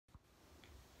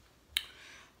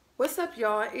What's up,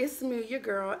 y'all? It's me, your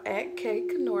girl, at K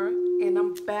Kenora, and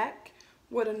I'm back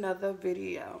with another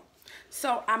video.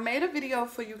 So I made a video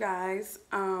for you guys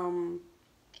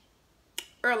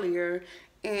earlier,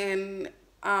 and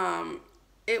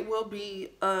it will be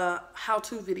a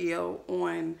how-to video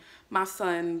on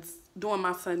doing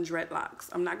my son's dreadlocks.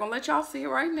 I'm not gonna let y'all see it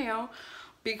right now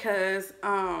because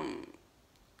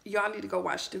y'all need to go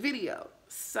watch the video.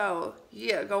 So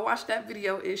yeah, go watch that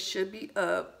video. It should be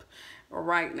up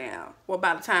right now. Well,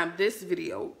 by the time this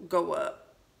video go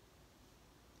up,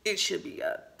 it should be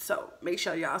up. So make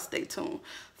sure y'all stay tuned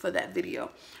for that video.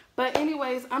 But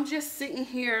anyways, I'm just sitting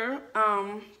here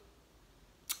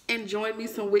enjoying me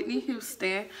some Whitney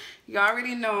Houston. You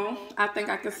already know I think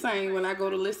I can sing when I go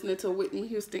to listening to Whitney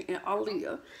Houston and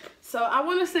Aaliyah. So I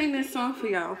want to sing this song for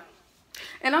y'all.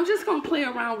 And I'm just going to play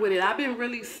around with it. I've been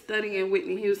really studying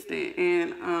Whitney Houston,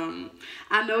 and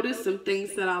I noticed some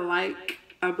things that I like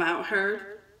about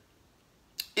her.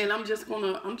 And I'm just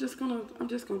gonna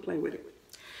play with it.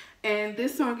 And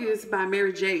this song is by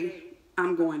Mary J.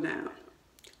 I'm Going Down.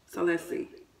 So let's see.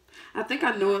 I think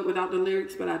I know it without the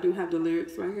lyrics, but I do have the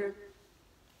lyrics right here.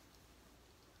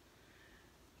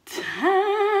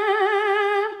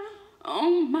 Time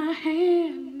on my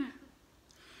hand,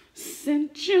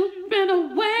 since you've been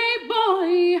away,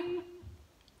 boy,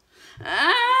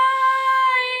 I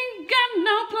ain't got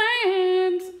no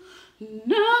plans.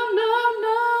 No, no,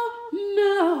 no,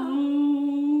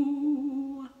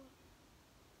 no.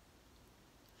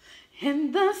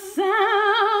 And the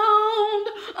sound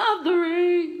of the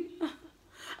rain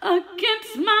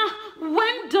against my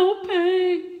window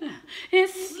pane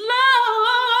is slowly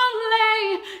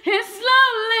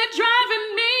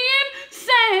driving me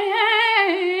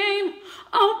insane.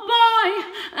 Oh boy,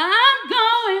 I'm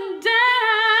going down.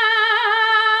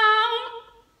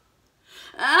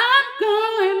 I'm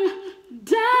going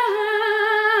down,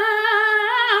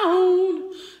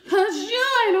 'cause you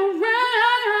ain't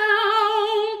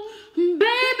around,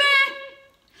 baby.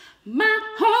 My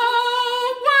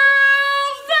whole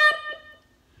world's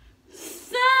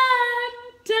upside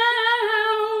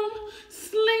down.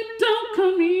 Sleep don't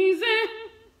come easy,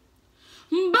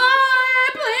 boy,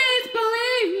 please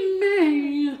believe me.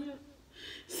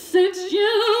 Since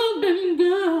you've been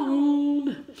gone,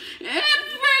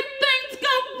 everything's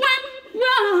going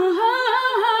wrong.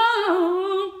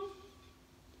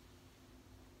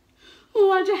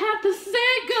 Why'd you have to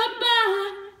say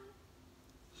goodbye?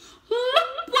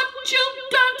 Look what you've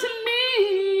done to me.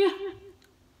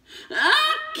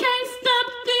 I can't stop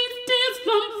these tears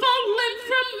from falling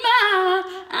from my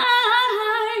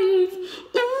eyes.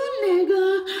 Ooh, nigga,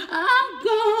 I'm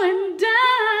going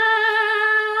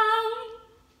down.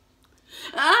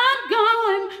 I'm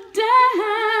going down,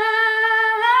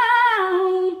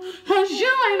 'cause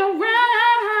you ain't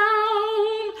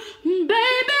around,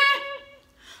 baby.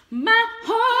 My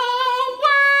whole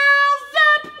world's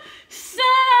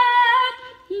upside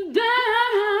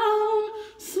down.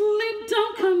 Sleep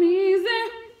don't come easy,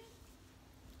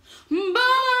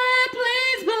 boy,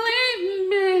 please believe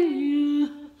me.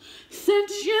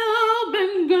 Since you've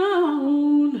been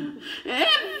gone,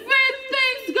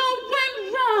 everything's going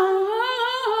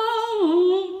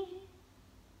wrong.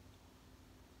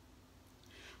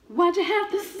 Why'd you have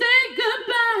to say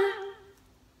goodbye?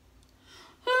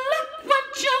 Look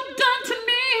what you've done to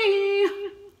me.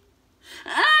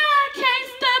 I can't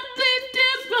stop these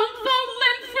tears from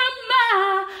falling from my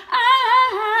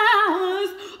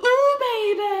eyes. Ooh,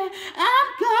 baby, I'm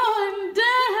going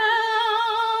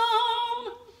down.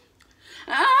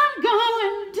 I'm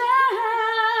going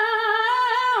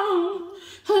down,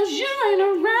 'cause you ain't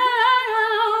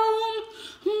around,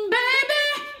 baby.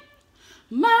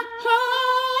 My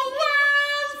whole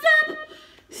world's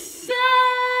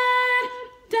upside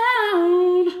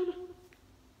down.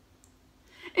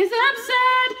 It's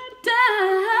upside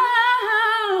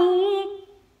down.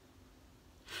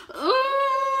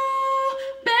 Ooh,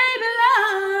 baby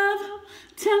love,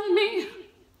 tell me,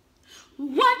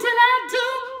 what did I do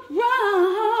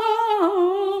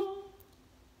wrong?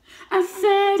 I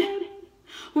said,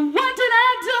 what did I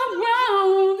do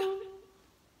wrong?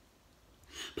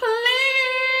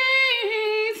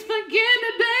 Please forgive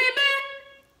me, baby,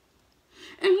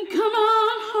 and come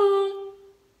on home.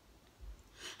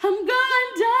 I'm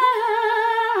going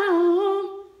down.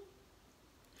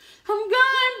 I'm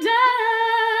going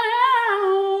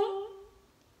down.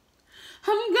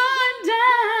 I'm going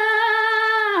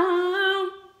down.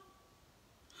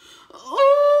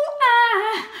 Ooh,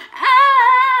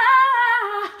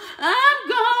 I'm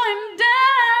going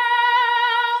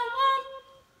down.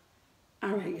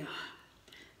 All right, y'all.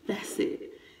 That's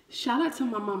it. Shout out to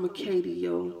my mama Katie,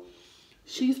 yo.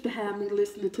 She's had me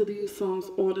listening to these songs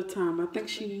all the time. I think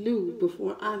she knew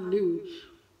before I knew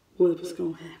what was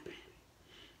going to happen.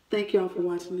 Thank y'all for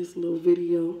watching this little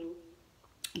video.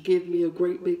 Give me a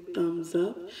great big thumbs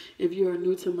up. If you are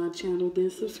new to my channel, then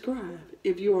subscribe.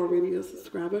 If you're already a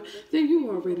subscriber, then you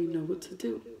already know what to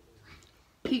do.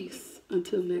 Peace.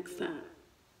 Until next time.